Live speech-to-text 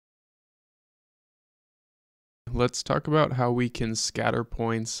Let's talk about how we can scatter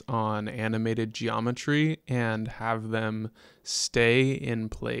points on animated geometry and have them stay in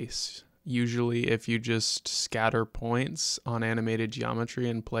place. Usually, if you just scatter points on animated geometry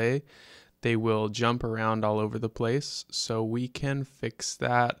in play, they will jump around all over the place. So we can fix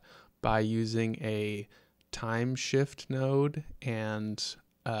that by using a time shift node and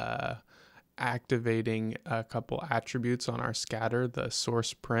activating a couple attributes on our scatter, the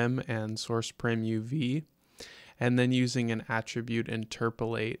source prim and source prim UV, and then using an attribute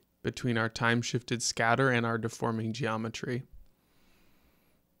interpolate between our time shifted scatter and our deforming geometry.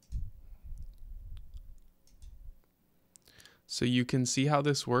 So you can see how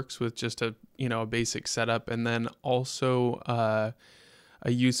this works with just a basic setup, and then also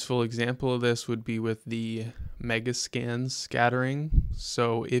a useful example of this would be with the Megascans scattering.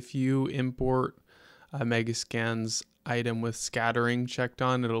 So if you import a Megascans item with scattering checked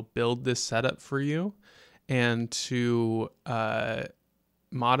on, it'll build this setup for you. And to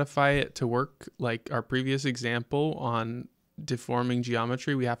modify it to work like our previous example on deforming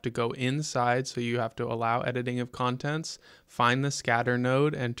geometry, we have to go inside, so you have to allow editing of contents, find the scatter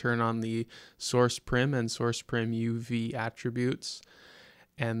node, and turn on the source prim and source prim UV attributes,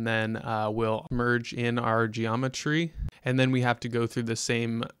 and then we'll merge in our geometry. And then we have to go through the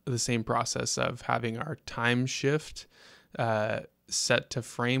same process of having our time shift set to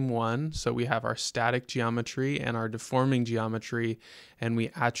frame 1. So we have our static geometry and our deforming geometry, and we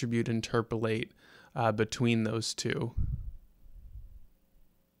attribute interpolate between those two.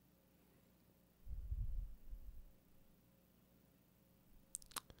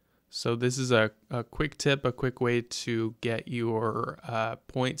 So this is a quick tip, a quick way to get your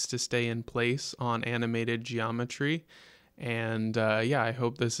points to stay in place on animated geometry. And yeah, I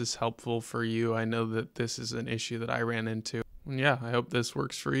hope this is helpful for you. I know that this is an issue that I ran into. And yeah, I hope this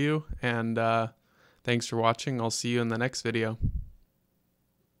works for you. And thanks for watching. I'll see you in the next video.